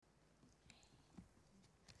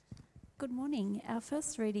Good morning. Our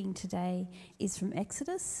first reading today is from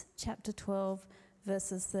Exodus chapter 12,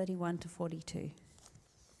 verses 31 to 42.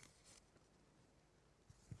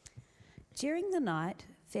 During the night,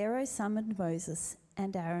 Pharaoh summoned Moses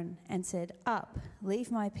and Aaron and said, "Up,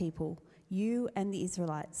 leave my people, you and the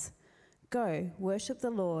Israelites. Go, worship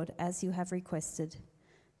the Lord as you have requested.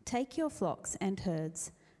 Take your flocks and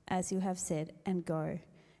herds, as you have said, and go,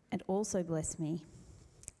 and also bless me."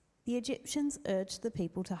 The Egyptians urged the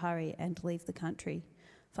people to hurry and leave the country,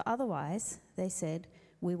 for otherwise, they said,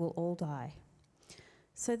 "We will all die."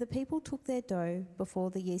 So the people took their dough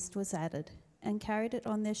before the yeast was added and carried it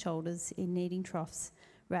on their shoulders in kneading troughs,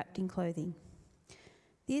 wrapped in clothing.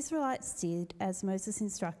 The Israelites did as Moses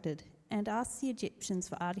instructed and asked the Egyptians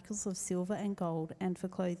for articles of silver and gold and for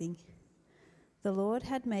clothing. The Lord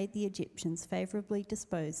had made the Egyptians favourably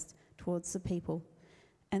disposed towards the people,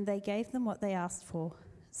 and they gave them what they asked for.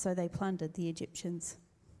 So they plundered the Egyptians.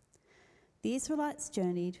 The Israelites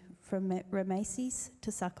journeyed from Rameses to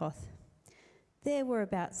Succoth. There were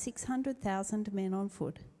about 600,000 men on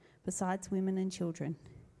foot, besides women and children.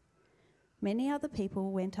 Many other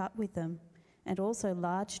people went up with them, and also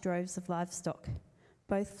large droves of livestock,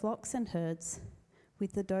 both flocks and herds,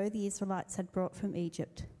 with the dough the Israelites had brought from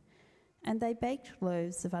Egypt. And they baked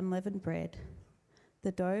loaves of unleavened bread.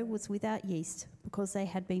 The dough was without yeast, because they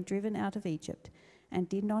had been driven out of Egypt and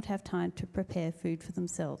did not have time to prepare food for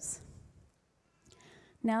themselves.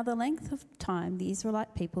 Now the length of time the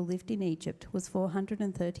Israelite people lived in Egypt was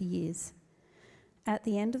 430 years. At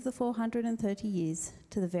the end of the 430 years,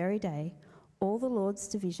 to the very day, all the Lord's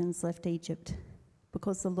divisions left Egypt,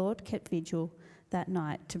 because the Lord kept vigil that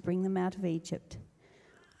night to bring them out of Egypt.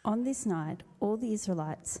 On this night, all the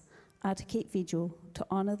Israelites are to keep vigil to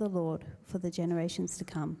honour the Lord for the generations to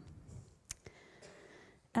come.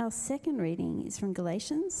 Our second reading is from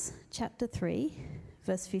Galatians chapter 3,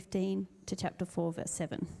 verse 15 to chapter 4, verse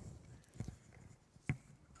 7.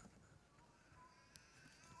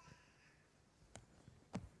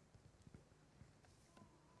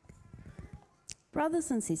 Brothers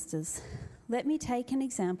and sisters, let me take an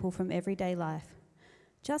example from everyday life.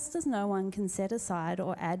 Just as no one can set aside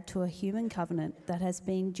or add to a human covenant that has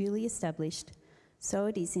been duly established, so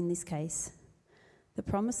it is in this case. The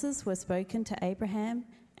promises were spoken to Abraham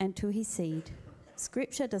and to his seed.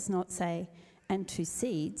 Scripture does not say, "and to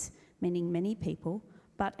seeds," meaning many people,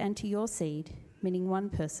 but "and to your seed," meaning one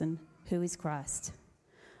person, who is Christ.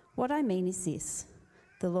 What I mean is this: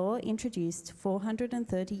 the law, introduced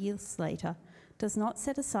 430 years later, does not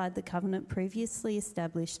set aside the covenant previously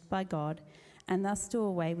established by God and thus do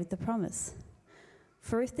away with the promise.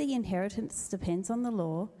 For if the inheritance depends on the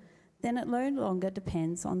law, then it no longer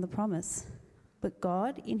depends on the promise. But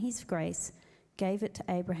God, in his grace, gave it to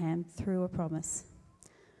Abraham through a promise.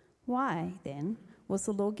 Why, then, was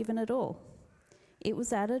the law given at all? It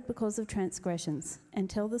was added because of transgressions,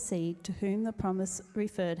 until the seed to whom the promise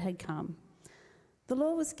referred had come. The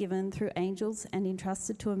law was given through angels and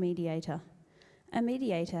entrusted to a mediator. A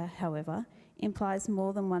mediator, however, implies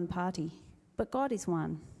more than one party, but God is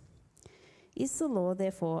one. Is the law,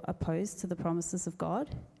 therefore, opposed to the promises of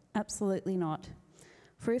God? Absolutely not.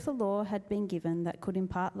 For if a law had been given that could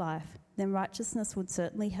impart life, then righteousness would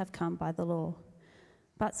certainly have come by the law.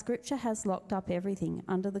 But Scripture has locked up everything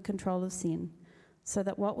under the control of sin, so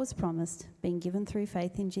that what was promised, being given through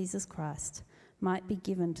faith in Jesus Christ, might be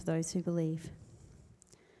given to those who believe.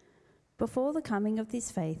 Before the coming of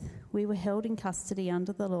this faith, we were held in custody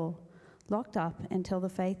under the law, locked up until the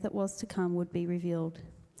faith that was to come would be revealed.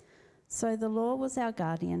 So the law was our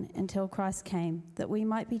guardian until Christ came, that we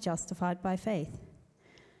might be justified by faith.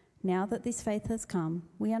 Now that this faith has come,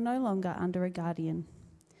 we are no longer under a guardian.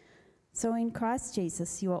 So in Christ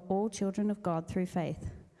Jesus, you are all children of God through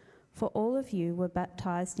faith. For all of you were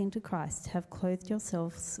baptized into Christ, have clothed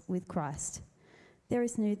yourselves with Christ. There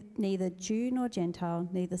is neither Jew nor Gentile,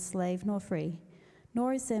 neither slave nor free,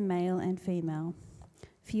 nor is there male and female.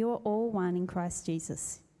 For you are all one in Christ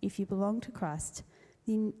Jesus. If you belong to Christ,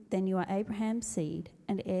 then you are Abraham's seed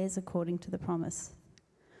and heirs according to the promise.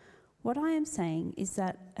 What I am saying is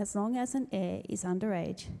that as long as an heir is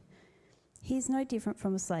underage, he is no different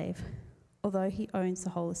from a slave, although he owns the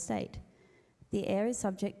whole estate. The heir is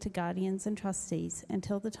subject to guardians and trustees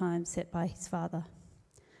until the time set by his father.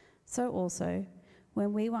 So also,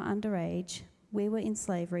 when we were underage, we were in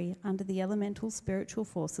slavery under the elemental spiritual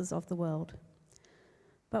forces of the world.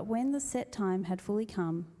 But when the set time had fully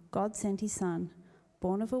come, God sent his Son,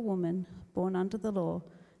 born of a woman, born under the law,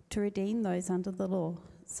 to redeem those under the law,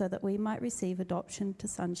 so that we might receive adoption to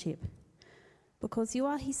sonship. Because you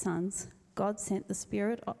are his sons, God sent the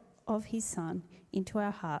Spirit of his Son into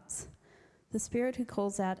our hearts, the Spirit who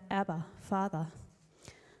calls out, Abba, Father.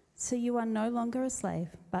 So you are no longer a slave,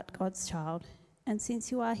 but God's child. And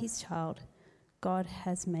since you are his child, God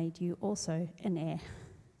has made you also an heir.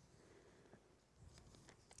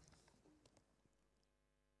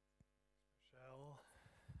 Michelle,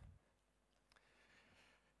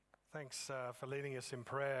 thanks for leading us in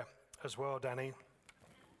prayer as well, Danny.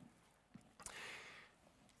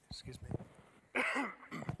 Excuse me.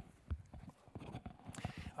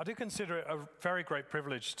 I do consider it a very great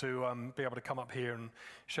privilege to be able to come up here and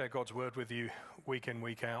share God's word with you week in,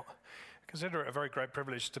 week out. I consider it a very great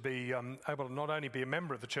privilege to be able to not only be a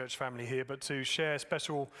member of the church family here, but to share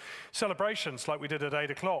special celebrations like we did at 8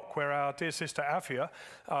 o'clock, where our dear sister Afia,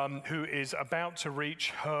 who is about to reach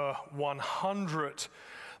her 100th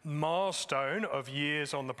milestone of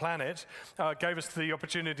years on the planet, gave us the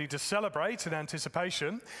opportunity to celebrate in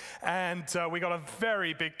anticipation, and we got a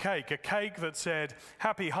very big cake, a cake that said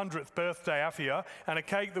happy 100th birthday Afia, and a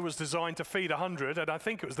cake that was designed to feed 100, and I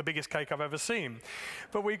think it was the biggest cake I've ever seen.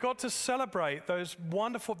 But we got to celebrate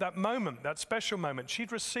that moment, that special moment.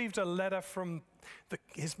 She'd received a letter from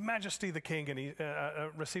His Majesty the King, and he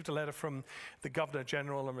received a letter from the Governor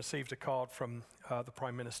General and received a card from the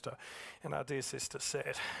Prime Minister. And our dear sister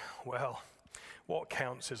said, well, what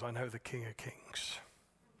counts is I know the King of Kings.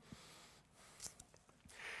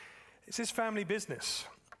 It's his family business.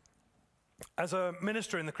 As a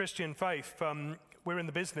minister in the Christian faith, we're in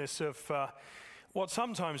the business of what's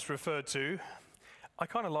sometimes referred to, I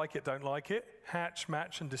kind of like it, don't like it, hatch,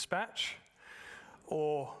 match and dispatch,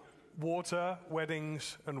 or water,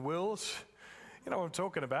 weddings, and wills. You know what I'm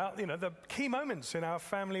talking about. You know, the key moments in our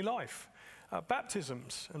family life.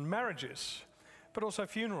 Baptisms and marriages, but also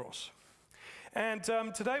funerals. And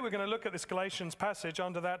today we're going to look at this Galatians passage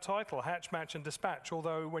under that title, Hatch, Match, and Dispatch,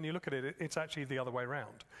 although when you look at it, it's actually the other way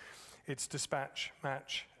around. It's dispatch,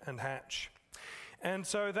 match, and hatch. And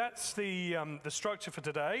so that's the structure for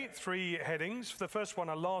today. 3 headings. The first one,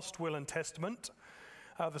 a last will and testament.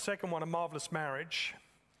 The second one, a marvelous marriage.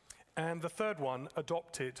 And the third one,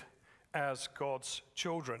 adopted as God's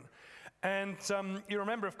children. And you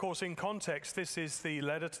remember, of course, in context, this is the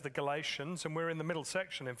letter to the Galatians, and we're in the middle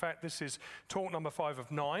section. In fact, this is talk number 5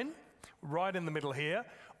 of 9, right in the middle here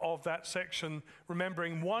of that section,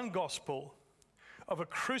 remembering one gospel of a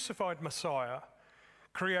crucified Messiah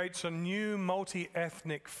creates a new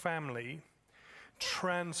multi-ethnic family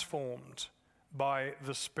transformed by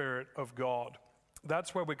the Spirit of God.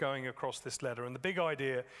 That's where we're going across this letter. And the big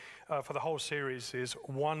idea for the whole series is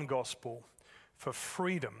one gospel for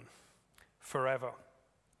freedom forever.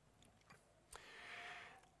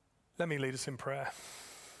 Let me lead us in prayer.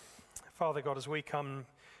 Father God, as we come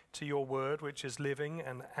to your word, which is living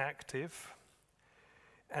and active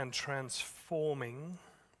and transforming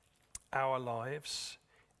our lives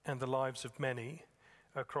and the lives of many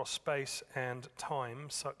across space and time,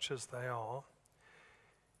 such as they are,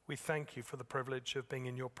 we thank you for the privilege of being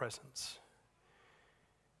in your presence.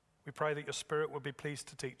 We pray that your Spirit will be pleased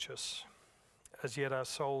to teach us, as yet our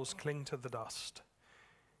souls cling to the dust,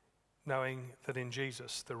 knowing that in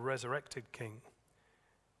Jesus, the resurrected King,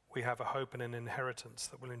 we have a hope and an inheritance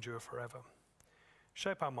that will endure forever.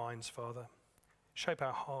 Shape our minds, Father. Shape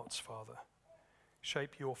our hearts, Father.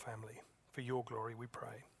 Shape your family. For your glory, we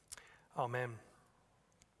pray. Amen.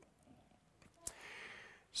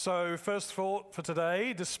 So first thought for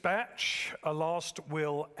today, dispatch, a last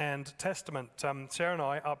will and testament. Sarah and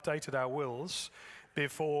I updated our wills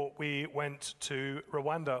before we went to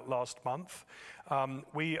Rwanda last month.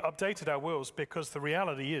 We updated our wills because the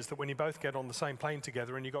reality is that when you both get on the same plane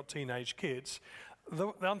together and you've got teenage kids,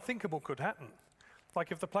 the unthinkable could happen.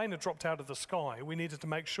 Like if the plane had dropped out of the sky, we needed to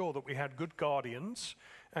make sure that we had good guardians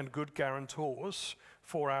and good guarantors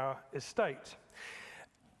for our estate.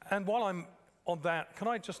 And while I'm on that, can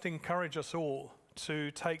I just encourage us all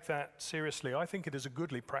to take that seriously? I think it is a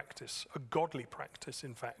goodly practice, a godly practice,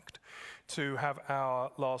 in fact, to have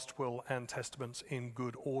our last will and testaments in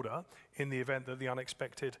good order in the event that the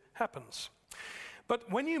unexpected happens. But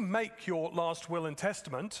when you make your last will and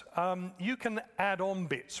testament, you can add on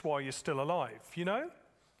bits while you're still alive, you know?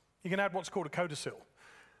 You can add what's called a codicil.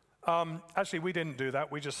 Actually, we didn't do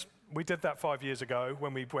that. We did that 5 years ago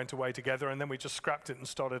when we went away together, and then we just scrapped it and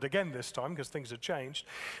started again this time because things had changed.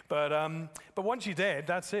 But once you're dead,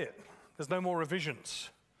 that's it. There's no more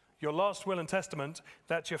revisions. Your last will and testament,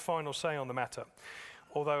 that's your final say on the matter.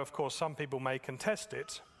 Although, of course, some people may contest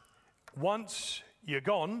it. Once you're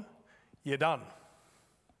gone, you're done.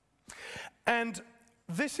 And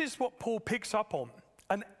this is what Paul picks up on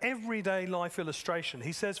an everyday life illustration.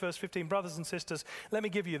 He says, verse 15, brothers and sisters, let me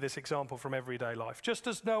give you this example from everyday life. Just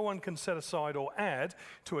as no one can set aside or add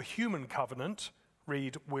to a human covenant,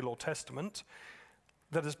 read will or testament,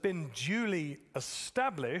 that has been duly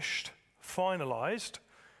established, finalized,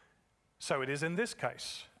 so it is in this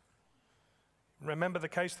case. Remember the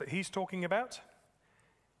case that he's talking about?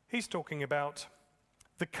 He's talking about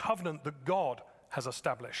the covenant that God has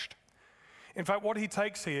established. In fact, what he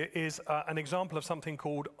takes here is an example of something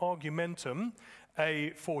called argumentum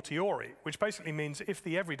a fortiori, which basically means if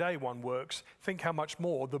the everyday one works, think how much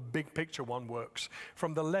more the big picture one works.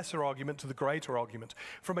 From the lesser argument to the greater argument.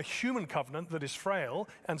 From a human covenant that is frail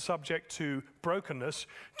and subject to brokenness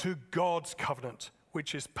to God's covenant,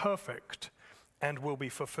 which is perfect and will be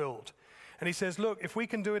fulfilled. And he says, look, if we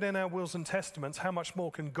can do it in our wills and testaments, how much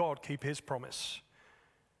more can God keep his promise?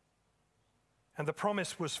 And the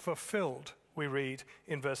promise was fulfilled, we read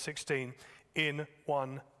in verse 16, in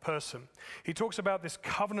one person. He talks about this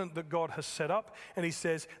covenant that God has set up, and he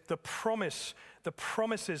says the promises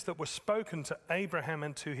that were spoken to Abraham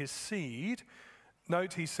and to his seed.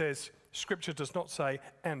 Note he says, Scripture does not say,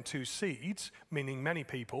 and to seeds, meaning many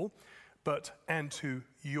people, but and to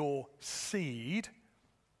your seed.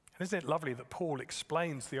 And isn't it lovely that Paul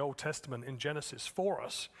explains the Old Testament in Genesis for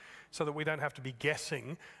us so that we don't have to be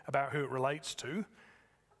guessing about who it relates to?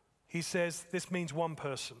 He says this means one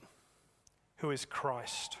person, who is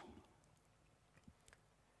Christ.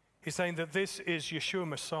 He's saying that this is Yeshua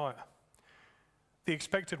Messiah, the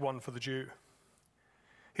expected one for the Jew.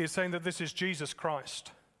 He is saying that this is Jesus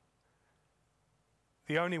Christ,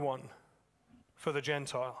 the only one for the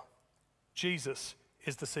Gentile. Jesus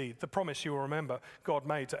is the seed. The promise, you will remember, God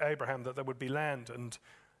made to Abraham that there would be land and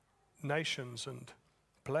nations and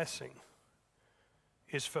blessing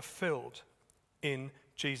is fulfilled in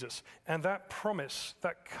Jesus. And that promise,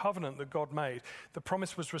 that covenant that God made, the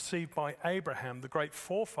promise was received by Abraham, the great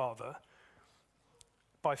forefather,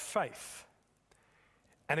 by faith.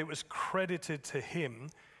 And it was credited to him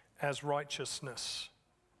as righteousness.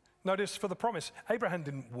 Notice for the promise, Abraham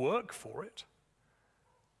didn't work for it.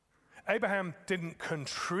 Abraham didn't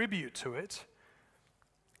contribute to it.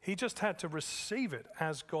 He just had to receive it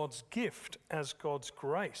as God's gift, as God's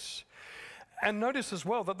grace. And notice as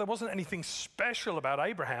well that there wasn't anything special about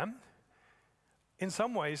Abraham. In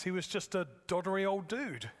some ways, he was just a doddery old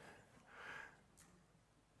dude.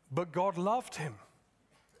 But God loved him.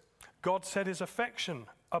 God set his affection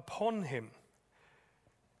upon him.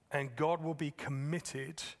 And God will be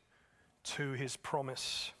committed to his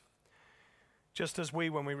promise. Just as we,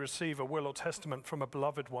 when we receive a will or testament from a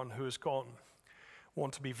beloved one who is gone,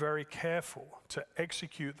 want to be very careful to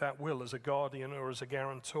execute that will as a guardian or as a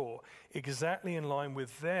guarantor, exactly in line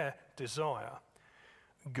with their desire.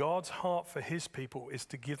 God's heart for his people is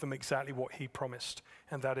to give them exactly what he promised,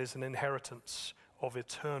 and that is an inheritance of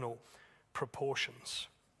eternal proportions.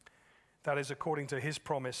 That is according to his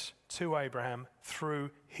promise to Abraham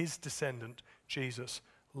through his descendant, Jesus,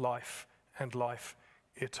 life and life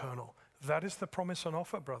eternal. That is the promise on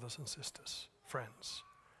offer, brothers and sisters, friends.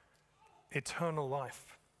 Eternal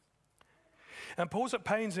life. And Paul's at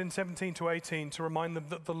pains in 17 to 18 to remind them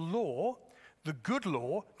that the law, the good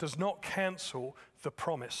law, does not cancel the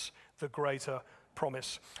promise, the greater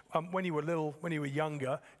promise. When you were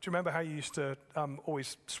younger, do you remember how you used to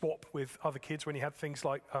always swap with other kids when you had things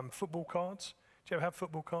like football cards? Did you ever have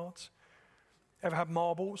football cards? Ever have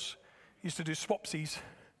marbles? Used to do swapsies.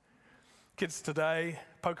 Kids today,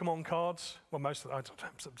 Pokemon cards. Well,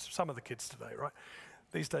 some of the kids today, right?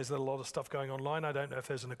 These days, there's a lot of stuff going online. I don't know if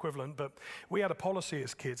there's an equivalent, but we had a policy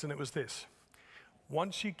as kids, and it was this.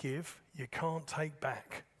 Once you give, you can't take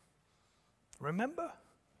back. Remember?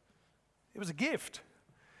 It was a gift.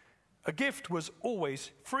 A gift was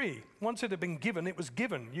always free. Once it had been given, it was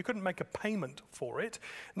given. You couldn't make a payment for it.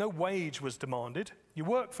 No wage was demanded. You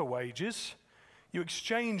work for wages. You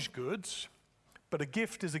exchange goods, but a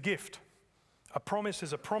gift is a gift. A promise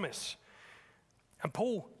is a promise. And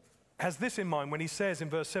Paul has this in mind when he says in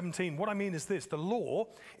verse 17, what I mean is this: the law,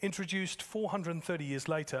 introduced 430 years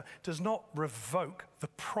later, does not revoke the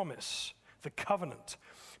promise, the covenant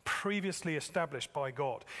previously established by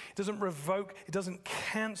God. It doesn't revoke, it doesn't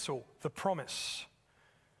cancel the promise.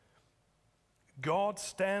 God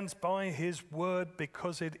stands by his word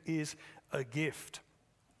because it is a gift.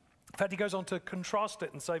 In fact, he goes on to contrast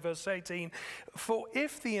it and say, verse 18, for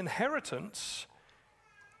if the inheritance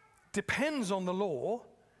depends on the law,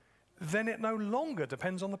 then it no longer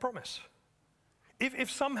depends on the promise. If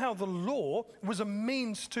somehow the law was a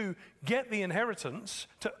means to get the inheritance,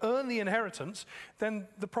 to earn the inheritance, then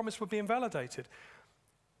the promise would be invalidated.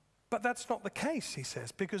 But that's not the case, he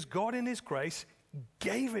says, because God in his grace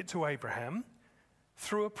gave it to Abraham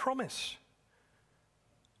through a promise.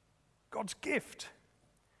 God's gift,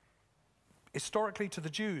 historically to the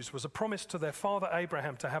Jews, was a promise to their father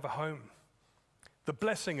Abraham to have a home, the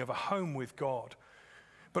blessing of a home with God,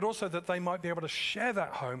 but also that they might be able to share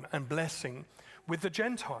that home and blessing with the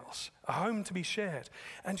Gentiles, a home to be shared.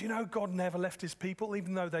 And you know, God never left his people,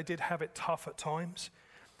 even though they did have it tough at times.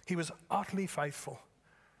 He was utterly faithful.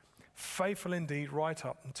 Faithful indeed, right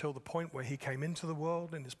up until the point where he came into the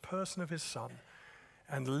world in his person of his Son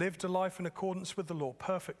and lived a life in accordance with the law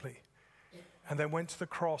perfectly, and then went to the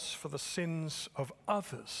cross for the sins of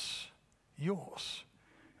others, yours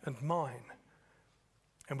and mine,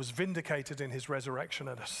 and was vindicated in his resurrection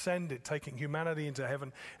and ascended, taking humanity into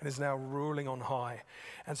heaven, and is now ruling on high.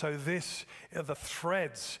 And so this are the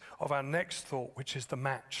threads of our next thought, which is the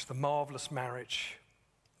match, the marvelous marriage.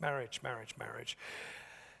 Marriage.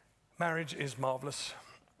 Marriage is marvelous.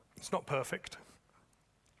 It's not perfect,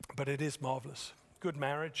 but it is marvelous. Good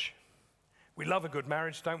marriage. We love a good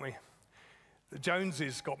marriage, don't we? The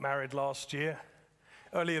Joneses got married last year.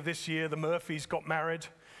 Earlier this year, the Murphys got married.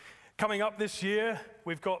 Coming up this year,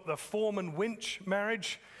 we've got the Foreman Winch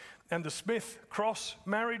marriage and the Smith Cross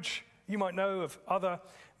marriage. You might know of other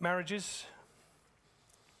marriages.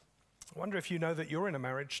 I wonder if you know that you're in a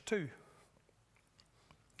marriage too.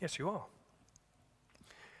 Yes, you are.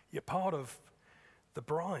 You're part of the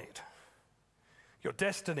bride. Your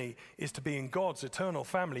destiny is to be in God's eternal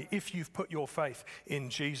family. If you've put your faith in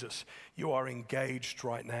Jesus, you are engaged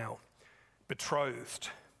right now, betrothed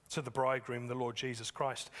to the bridegroom, the Lord Jesus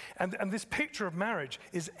Christ. And this picture of marriage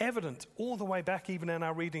is evident all the way back even in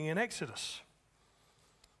our reading in Exodus.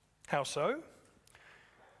 How so?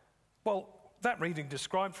 Well, that reading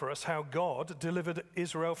described for us how God delivered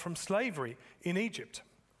Israel from slavery in Egypt.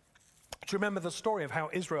 Do you remember the story of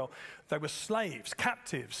how Israel, they were slaves,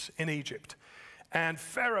 captives in Egypt, and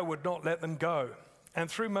Pharaoh would not let them go.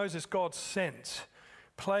 And through Moses, God sent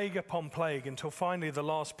plague upon plague until finally the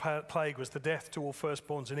last plague was the death to all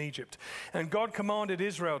firstborns in Egypt. And God commanded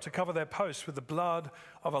Israel to cover their posts with the blood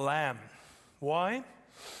of a lamb. Why?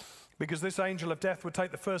 Because this angel of death would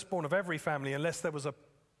take the firstborn of every family unless there was a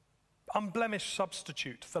unblemished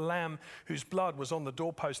substitute, the lamb whose blood was on the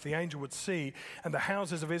doorpost the angel would see, and the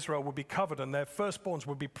houses of Israel would be covered and their firstborns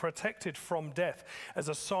would be protected from death as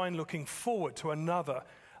a sign looking forward to another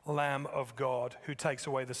Lamb of God who takes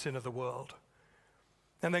away the sin of the world.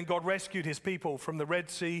 And then God rescued his people from the Red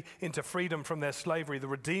Sea into freedom from their slavery, the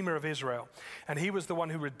Redeemer of Israel. And he was the one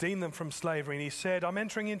who redeemed them from slavery. And he said, I'm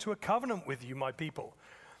entering into a covenant with you, my people.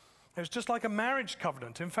 It was just like a marriage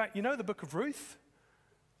covenant. In fact, you know the book of Ruth?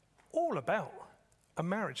 All about a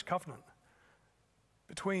marriage covenant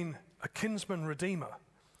between a kinsman redeemer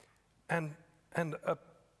and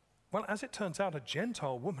well, as it turns out, a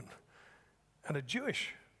Gentile woman and a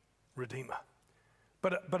Jewish redeemer.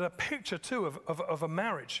 But a picture too of a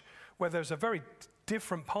marriage where there's a very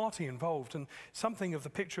different party involved, and something of the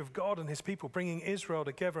picture of God and his people bringing Israel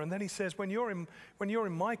together. And then he says, when you're in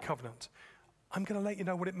my covenant, I'm going to let you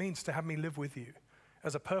know what it means to have me live with you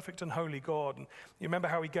as a perfect and holy God. And you remember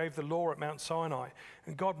how he gave the law at Mount Sinai,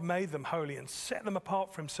 and God made them holy and set them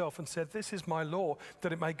apart for himself and said, this is my law,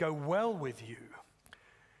 that it may go well with you.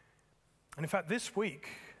 And in fact, this week,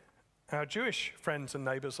 our Jewish friends and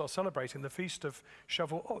neighbors are celebrating the feast of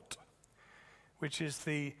Shavuot, which is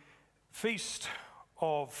the feast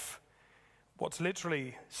of what's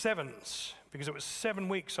literally sevens, because it was 7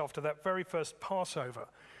 weeks after that very first Passover.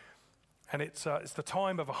 And it's the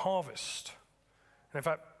time of a harvest. And in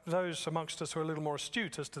fact, those amongst us who are a little more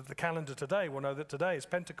astute as to the calendar today will know that today is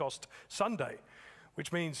Pentecost Sunday,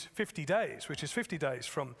 which means 50 days, which is 50 days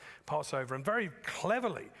from Passover. And very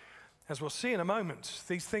cleverly, as we'll see in a moment,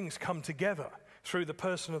 these things come together through the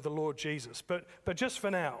person of the Lord Jesus. But just for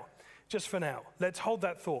now, let's hold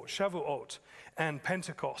that thought, Shavuot and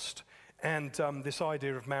Pentecost and this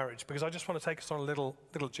idea of marriage, because I just want to take us on a little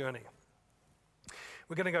journey.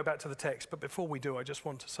 We're going to go back to the text, but before we do, I just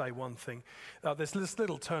want to say one thing. There's this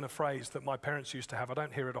little turn of phrase that my parents used to have. I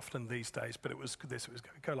don't hear it often these days, but it was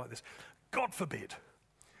go like this. God forbid.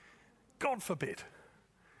 God forbid.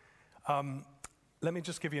 Let me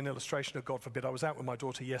just give you an illustration of God forbid. I was out with my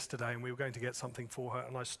daughter yesterday, and we were going to get something for her,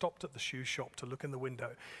 and I stopped at the shoe shop to look in the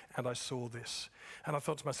window, and I saw this. And I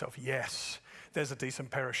thought to myself, yes, there's a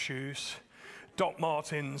decent pair of shoes. Doc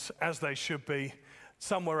Martens, as they should be.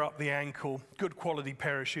 Somewhere up the ankle, good quality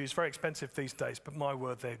pair of shoes, very expensive these days, but my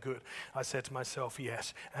word, they're good. I said to myself,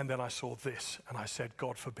 yes, and then I saw this, and I said,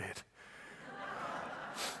 God forbid.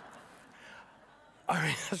 I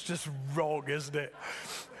mean, that's just wrong, isn't it?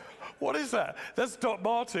 What is that? That's Doc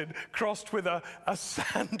Marten crossed with a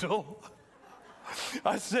sandal.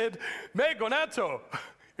 I said, me gonato,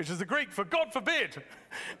 which is the Greek for God forbid.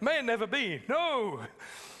 May it never be. No.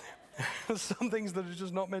 Some things that are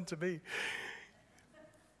just not meant to be.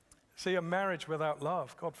 See, a marriage without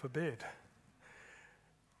love, God forbid.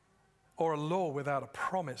 Or a law without a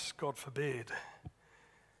promise, God forbid.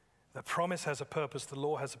 The promise has a purpose, the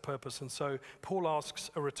law has a purpose, and so Paul asks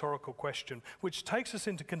a rhetorical question, which takes us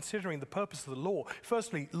into considering the purpose of the law.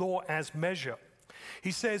 Firstly, law as measure.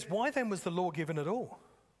 He says, why then was the law given at all?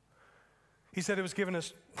 He said it was given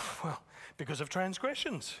us, well, because of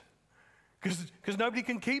transgressions. Because nobody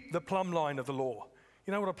can keep the plumb line of the law.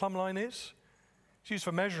 You know what a plumb line is? It's used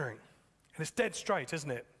for measuring. And it's dead straight, isn't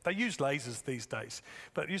it? They use lasers these days,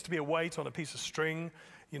 but it used to be a weight on a piece of string.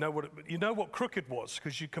 You know what crooked was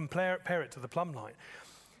because you compare it to the plumb line.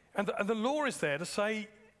 And the law is there to say,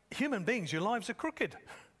 human beings, your lives are crooked.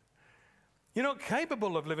 You're not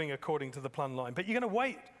capable of living according to the plumb line, but you're going to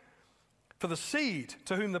wait for the seed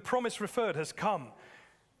to whom the promise referred has come.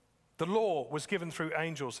 The law was given through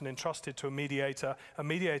angels and entrusted to a mediator. A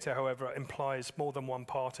mediator, however, implies more than one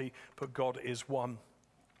party, but God is one.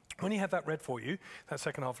 When you had that read for you, that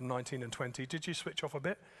second half of 19 and 20, did you switch off a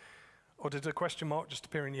bit? Or did a question mark just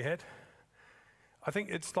appear in your head? I think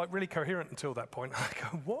it's like really coherent until that point. I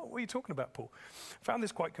go, what were you talking about, Paul? I found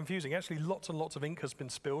this quite confusing. Actually, lots and lots of ink has been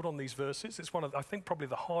spilled on these verses. It's one of, I think, probably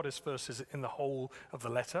the hardest verses in the whole of the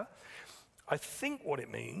letter. I think what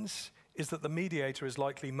it means is that the mediator is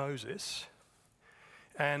likely Moses.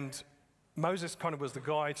 And Moses kind of was the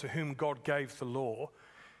guy to whom God gave the law.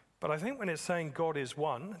 But I think when it's saying God is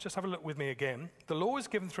one, just have a look with me again. The law is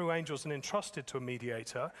given through angels and entrusted to a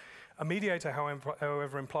mediator. A mediator,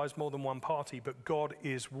 however, implies more than one party, but God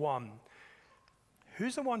is one.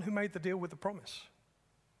 Who's the one who made the deal with the promise?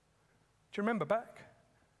 Do you remember back?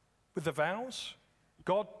 With the vows?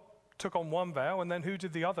 God took on one vow, and then who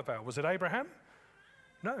did the other vow? Was it Abraham?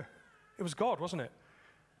 No, it was God, wasn't it?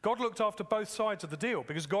 God looked after both sides of the deal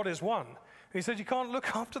because God is one. He said, you can't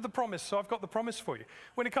look after the promise, so I've got the promise for you.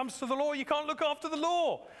 When it comes to the law, you can't look after the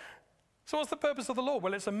law. So what's the purpose of the law?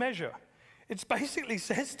 Well, it's a measure. It basically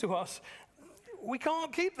says to us, we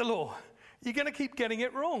can't keep the law. You're going to keep getting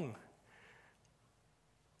it wrong.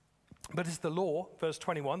 But is the law, verse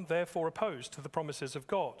 21, therefore opposed to the promises of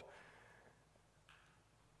God?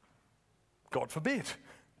 God forbid.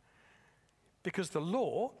 Because the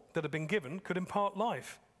law that had been given could impart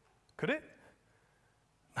life. Could it?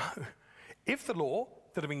 No. If the law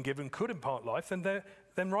that had been given could impart life,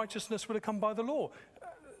 then righteousness would have come by the law.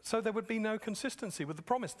 So there would be no consistency with the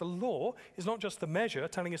promise. The law is not just the measure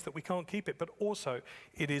telling us that we can't keep it, but also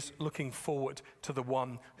it is looking forward to the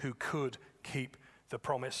one who could keep the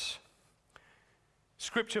promise.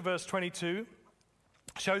 Scripture, verse 22,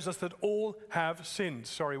 shows us that all have sinned.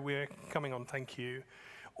 Sorry, we're coming on, thank you.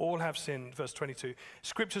 All have sinned, verse 22.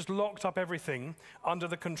 Scripture's locked up everything under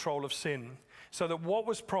the control of sin, so that what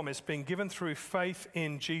was promised, being given through faith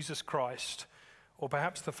in Jesus Christ, or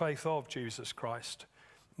perhaps the faith of Jesus Christ,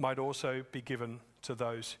 might also be given to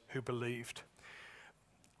those who believed.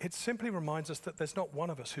 It simply reminds us that there's not one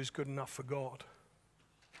of us who's good enough for God.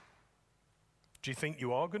 Do you think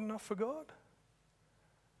you are good enough for God?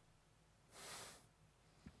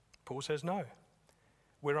 Paul says no.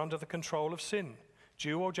 We're under the control of sin.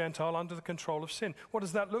 Jew or Gentile under the control of sin. What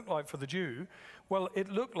does that look like for the Jew? Well, it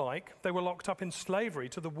looked like they were locked up in slavery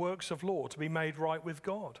to the works of law to be made right with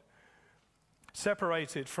God.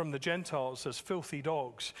 Separated from the Gentiles as filthy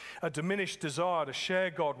dogs, a diminished desire to share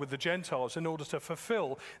God with the Gentiles in order to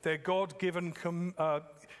fulfill their God-given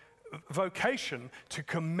vocation to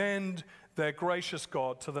commend their gracious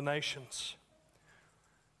God to the nations.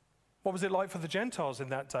 What was it like for the Gentiles in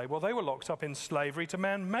that day? Well, they were locked up in slavery to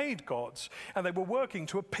man-made gods, and they were working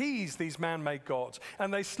to appease these man-made gods,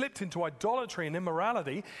 and they slipped into idolatry and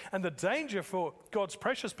immorality, and the danger for God's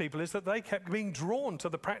precious people is that they kept being drawn to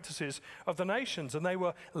the practices of the nations, and they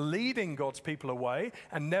were leading God's people away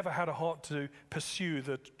and never had a heart to pursue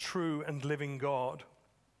the true and living God.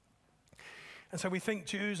 And so we think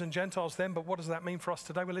Jews and Gentiles then, but what does that mean for us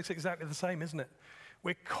today? Well, it's exactly the same, isn't it?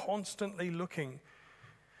 We're constantly looking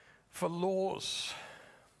for laws.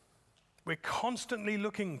 We're constantly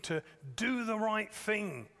looking to do the right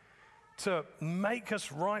thing, to make us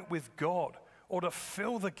right with God, or to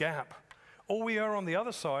fill the gap. Or we are on the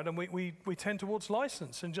other side and we tend towards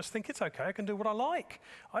license and just think it's okay, I can do what I like.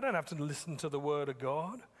 I don't have to listen to the word of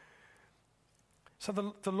God.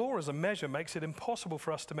 So the law as a measure makes it impossible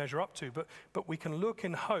for us to measure up to, but we can look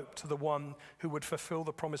in hope to the one who would fulfill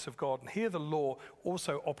the promise of God. And here the law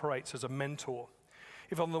also operates as a mentor.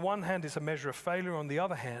 If on the one hand it's a measure of failure, on the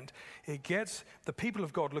other hand, it gets the people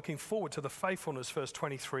of God looking forward to the faithfulness, verse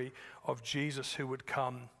 23, of Jesus who would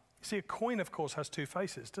come. You see, a coin, of course, has two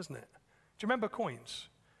faces, doesn't it? Do you remember coins?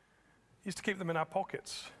 Used to keep them in our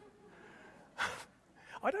pockets.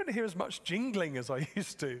 I don't hear as much jingling as I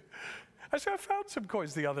used to. Actually, I found some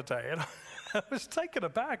coins the other day, and I was taken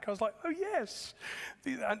aback. I was like, oh, yes.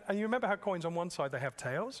 And you remember how coins on one side, they have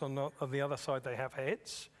tails, on the other side, they have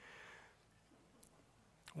heads?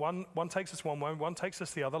 One takes us one way, one takes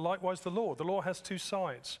us the other. Likewise, the law. The law has two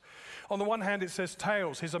sides. On the one hand, it says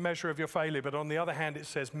tails, here's a measure of your failure. But on the other hand, it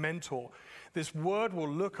says mentor. This word will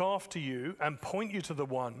look after you and point you to the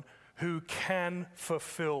one who can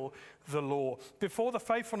fulfill the law. Before the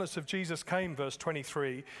faithfulness of Jesus came, verse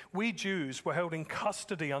 23, we Jews were held in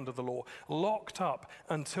custody under the law, locked up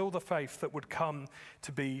until the faith that would come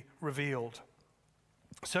to be revealed.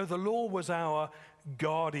 So the law was our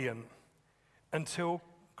guardian until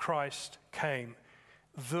Christ came,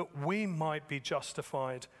 that we might be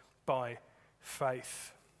justified by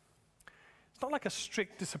faith. It's not like a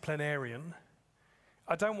strict disciplinarian.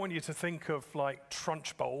 I don't want you to think of like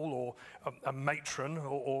Trunchbull or a matron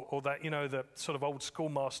or that, the sort of old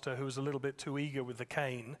schoolmaster who was a little bit too eager with the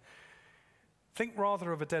cane. Think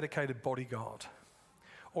rather of a dedicated bodyguard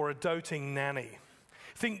or a doting nanny.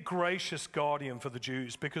 Think gracious guardian for the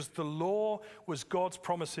Jews, because the law was God's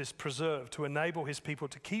promises preserved to enable his people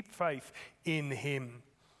to keep faith in him.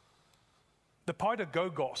 The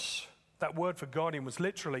paidagogos, that word for guardian, was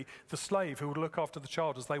literally the slave who would look after the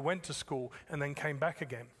child as they went to school and then came back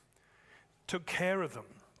again. Took care of them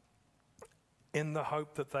in the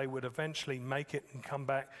hope that they would eventually make it and come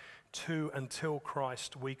back to, until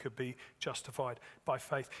Christ, we could be justified by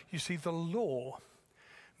faith. You see, the law,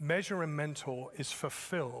 measure and mentor, is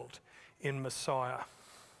fulfilled in Messiah.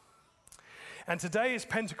 And today is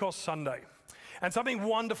Pentecost Sunday. And something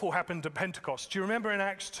wonderful happened at Pentecost. Do you remember in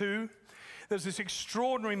Acts 2? There's this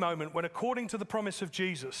extraordinary moment when, according to the promise of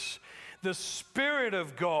Jesus, the Spirit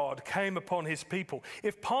of God came upon his people.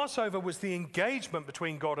 If Passover was the engagement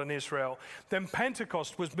between God and Israel, then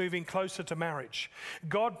Pentecost was moving closer to marriage.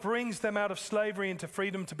 God brings them out of slavery into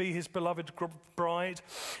freedom to be his beloved bride,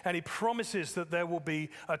 and he promises that there will be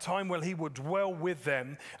a time when he will dwell with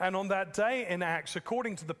them. And on that day in Acts,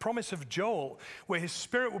 according to the promise of Joel, where his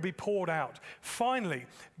Spirit will be poured out, finally,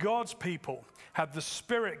 God's people had the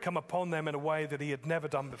Spirit come upon them in a way that he had never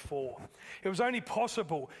done before. It was only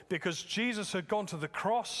possible because Jesus had gone to the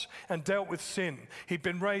cross and dealt with sin. He'd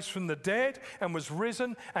been raised from the dead and was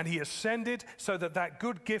risen, and he ascended so that that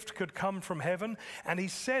good gift could come from heaven. And he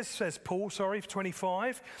says Paul,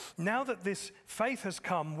 25, now that this faith has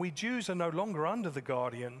come, we Jews are no longer under the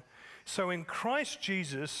guardian. So in Christ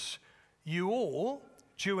Jesus, you all,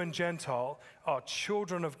 Jew and Gentile, are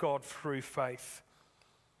children of God through faith.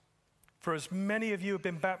 For as many of you have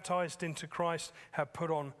been baptized into Christ, have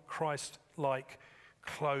put on Christ-like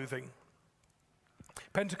clothing.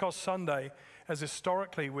 Pentecost Sunday has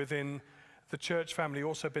historically within the church family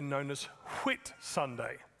also been known as Whit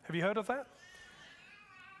Sunday. Have you heard of that?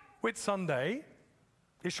 Whit Sunday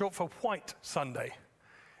is short for White Sunday.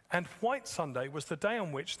 And White Sunday was the day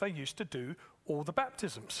on which they used to do all the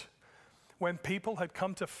baptisms. When people had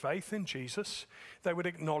come to faith in Jesus, they would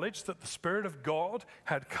acknowledge that the Spirit of God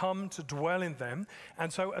had come to dwell in them.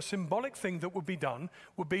 And so a symbolic thing that would be done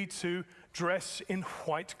would be to dress in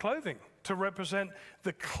white clothing to represent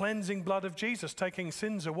the cleansing blood of Jesus, taking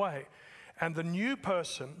sins away, and the new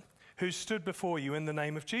person who stood before you in the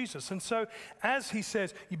name of Jesus. And so, as he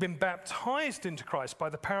says, you've been baptized into Christ by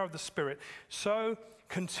the power of the Spirit, so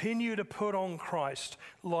continue to put on Christ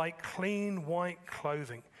like clean white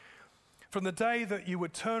clothing. From the day that you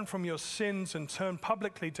would turn from your sins and turn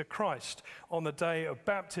publicly to Christ on the day of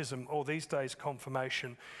baptism, or these days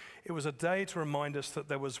confirmation, it was a day to remind us that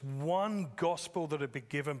there was one gospel that had been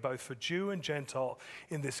given both for Jew and Gentile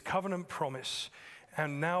in this covenant promise.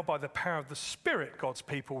 And now by the power of the Spirit, God's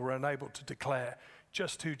people were enabled to declare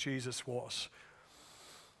just who Jesus was.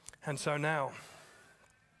 And so now,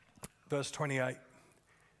 verse 28,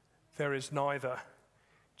 there is neither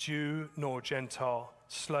Jew nor Gentile,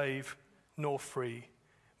 slave nor free,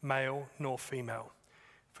 male nor female,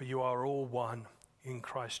 for you are all one in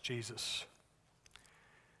Christ Jesus.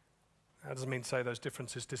 That doesn't mean to say those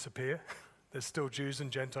differences disappear. There's still Jews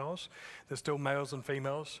and Gentiles. There's still males and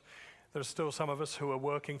females. There's still some of us who are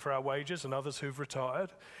working for our wages and others who've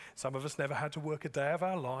retired. Some of us never had to work a day of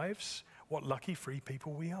our lives. What lucky free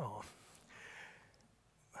people we are.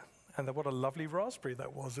 And what a lovely raspberry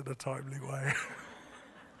that was in a timely way.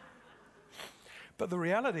 But the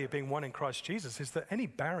reality of being one in Christ Jesus is that any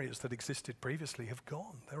barriers that existed previously have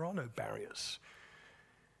gone. There are no barriers.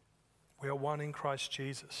 We are one in Christ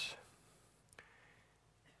Jesus.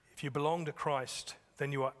 If you belong to Christ,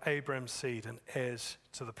 then you are Abraham's seed and heirs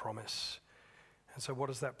to the promise. And so what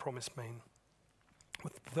does that promise mean?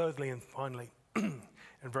 Well, thirdly and finally, and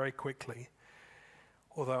very quickly,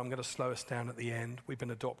 although I'm going to slow us down at the end, we've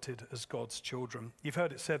been adopted as God's children. You've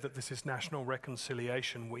heard it said that this is National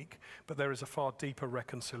Reconciliation Week, but there is a far deeper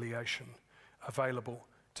reconciliation available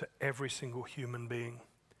to every single human being,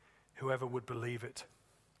 whoever would believe it.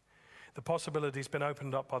 The possibility's been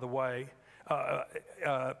opened up by the way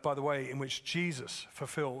in which Jesus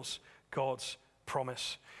fulfills God's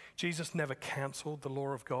promise. Jesus never cancelled the law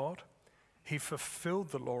of God. He fulfilled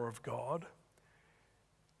the law of God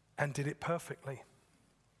and did it perfectly.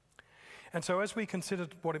 And so as we consider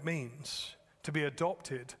what it means to be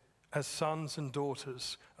adopted as sons and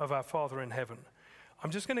daughters of our Father in heaven,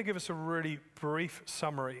 I'm just going to give us a really brief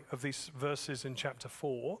summary of these verses in chapter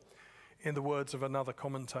 4 in the words of another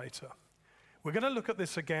commentator. We're going to look at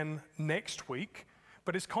this again next week,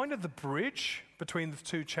 but it's kind of the bridge between the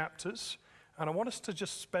two chapters, and I want us to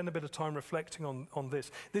just spend a bit of time reflecting on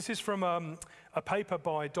this. This is from a paper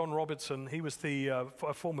by Don Robertson. He was a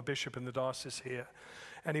former bishop in the diocese here,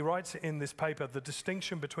 and he writes in this paper the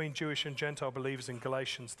distinction between Jewish and Gentile believers in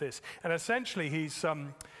Galatians this. And essentially he's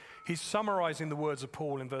summarizing the words of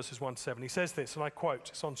Paul in verses 1 to 7. He says this, and I quote,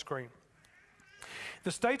 it's on screen.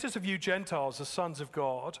 "The status of you Gentiles as sons of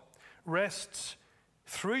God rests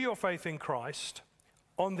through your faith in Christ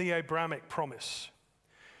on the Abrahamic promise.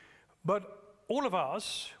 But all of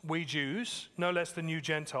us, we Jews, no less than you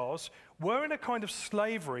Gentiles, were in a kind of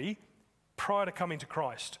slavery prior to coming to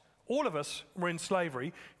Christ. All of us were in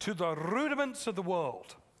slavery to the rudiments of the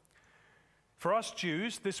world. For us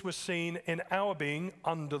Jews, this was seen in our being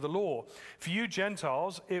under the law. For you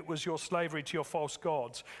Gentiles, it was your slavery to your false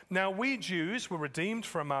gods. Now we Jews were redeemed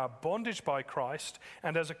from our bondage by Christ,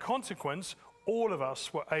 and as a consequence, all of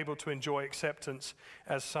us were able to enjoy acceptance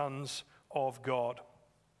as sons of God."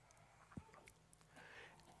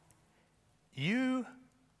 You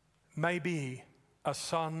may be a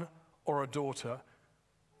son or a daughter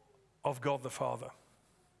of God the Father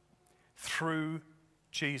through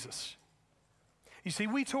Jesus. You see,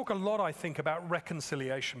 we talk a lot, I think, about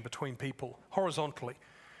reconciliation between people horizontally.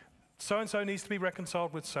 So-and-so needs to be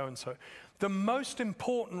reconciled with so-and-so. The most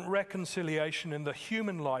important reconciliation in the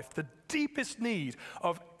human life, the deepest need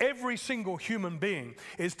of every single human being,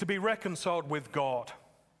 is to be reconciled with God.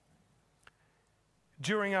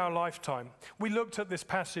 During our lifetime, we looked at this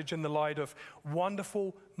passage in the light of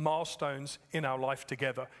wonderful milestones in our life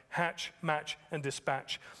together: hatch, match, and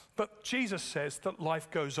dispatch. But Jesus says that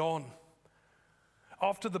life goes on.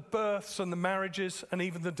 After the births and the marriages and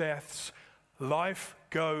even the deaths, life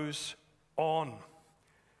goes on.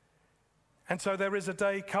 And so there is a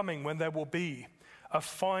day coming when there will be a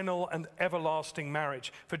final and everlasting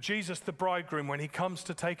marriage for Jesus the bridegroom when he comes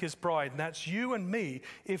to take his bride, and that's you and me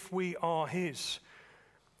if we are his.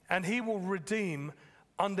 And he will redeem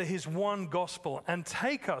under his one gospel and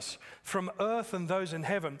take us from earth and those in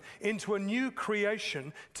heaven into a new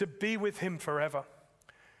creation to be with him forever.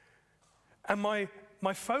 And my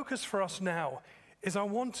focus for us now is I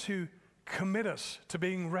want to commit us to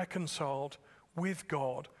being reconciled with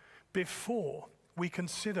God before we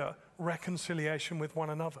consider reconciliation with one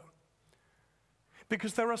another.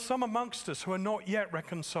 Because there are some amongst us who are not yet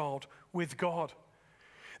reconciled with God.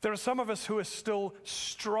 There are some of us who are still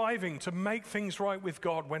striving to make things right with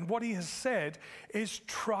God when what he has said is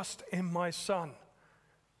trust in my Son.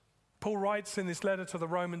 Paul writes in this letter to the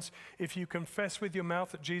Romans, if you confess with your mouth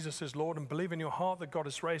that Jesus is Lord and believe in your heart that God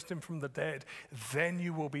has raised him from the dead, then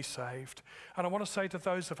you will be saved. And I want to say to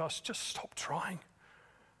those of us, just stop trying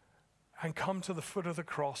and come to the foot of the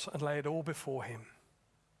cross and lay it all before him.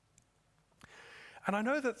 And I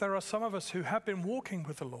know that there are some of us who have been walking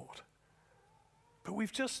with the Lord, but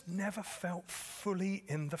we've just never felt fully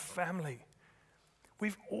in the family.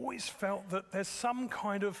 We've always felt that there's some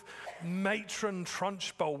kind of matron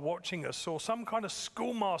Trunchbull watching us, or some kind of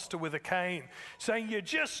schoolmaster with a cane saying, you're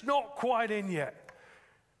just not quite in yet.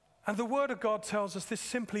 And the Word of God tells us this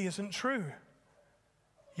simply isn't true.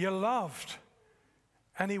 You're loved,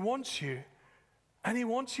 and he wants you. And he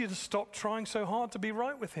wants you to stop trying so hard to be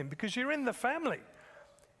right with him, because you're in the family.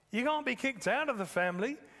 You can't be kicked out of the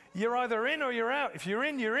family. You're either in or you're out. If you're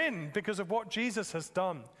in because of what Jesus has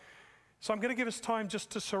done. So I'm going to give us time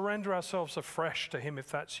just to surrender ourselves afresh to him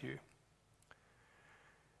if that's you.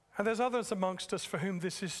 And there's others amongst us for whom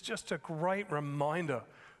this is just a great reminder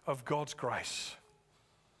of God's grace.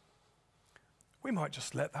 We might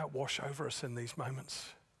just let that wash over us in these moments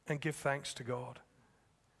and give thanks to God.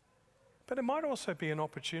 But it might also be an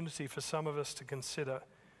opportunity for some of us to consider,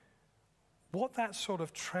 what that sort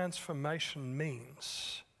of transformation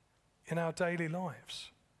means in our daily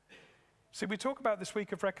lives. See, we talk about this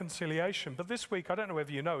week of reconciliation, but this week, I don't know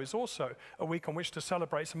whether you know, is also a week on which to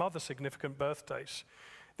celebrate some other significant birthdays.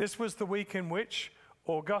 This was the week in which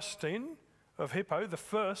Augustine of Hippo, the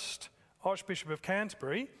first Archbishop of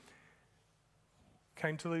Canterbury,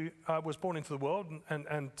 was born into the world,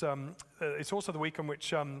 and it's also the week in which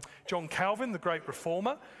John Calvin, the great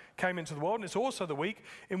reformer, came into the world, and it's also the week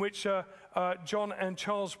in which John and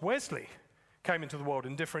Charles Wesley came into the world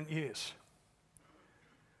in different years.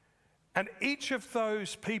 And each of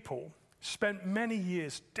those people spent many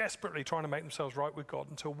years desperately trying to make themselves right with God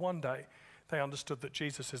until one day they understood that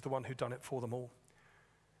Jesus is the one who'd done it for them all.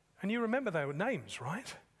 And you remember their names,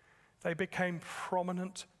 right? They became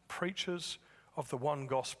prominent preachers of the one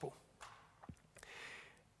gospel.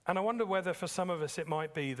 And I wonder whether for some of us it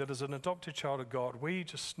might be that as an adopted child of God, we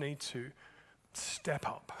just need to step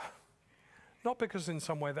up. Not because in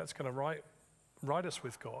some way that's going to right us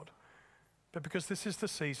with God, but because this is the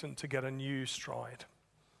season to get a new stride.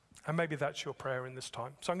 And maybe that's your prayer in this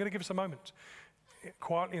time. So I'm going to give us a moment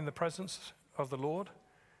quietly in the presence of the Lord,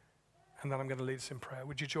 and then I'm going to lead us in prayer.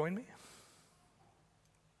 Would you join me?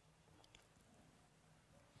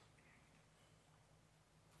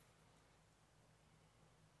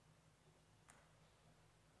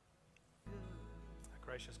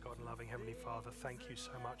 Gracious God and loving Heavenly Father, thank you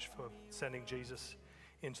so much for sending Jesus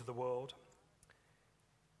into the world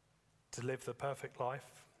to live the perfect life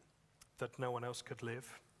that no one else could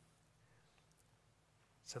live,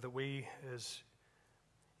 so that we as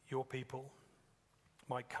your people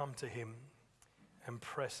might come to him and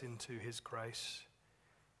press into his grace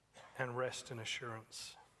and rest in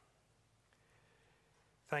assurance.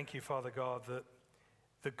 Thank you, Father God, that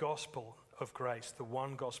the gospel of grace, the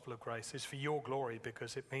one gospel of grace, is for your glory,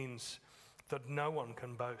 because it means that no one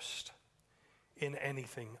can boast in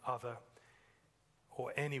anything other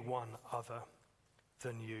or anyone other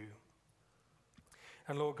than you.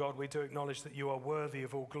 And Lord God, we do acknowledge that you are worthy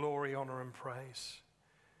of all glory, honor, and praise.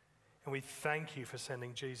 And we thank you for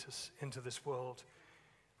sending Jesus into this world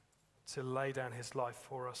to lay down his life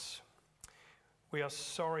for us. We are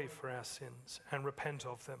sorry for our sins and repent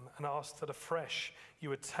of them, and ask that afresh you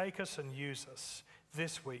would take us and use us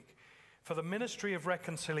this week for the ministry of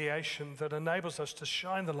reconciliation that enables us to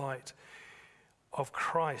shine the light of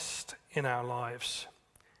Christ in our lives,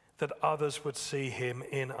 that others would see him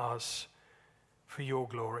in us for your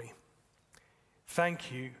glory.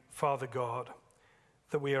 Thank you, Father God,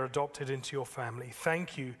 that we are adopted into your family.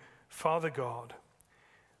 Thank you, Father God,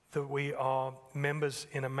 that we are members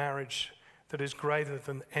in a marriage that is greater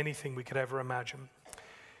than anything we could ever imagine.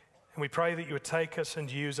 And we pray that you would take us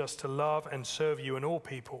and use us to love and serve you and all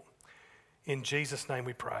people. In Jesus' name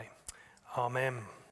we pray. Amen.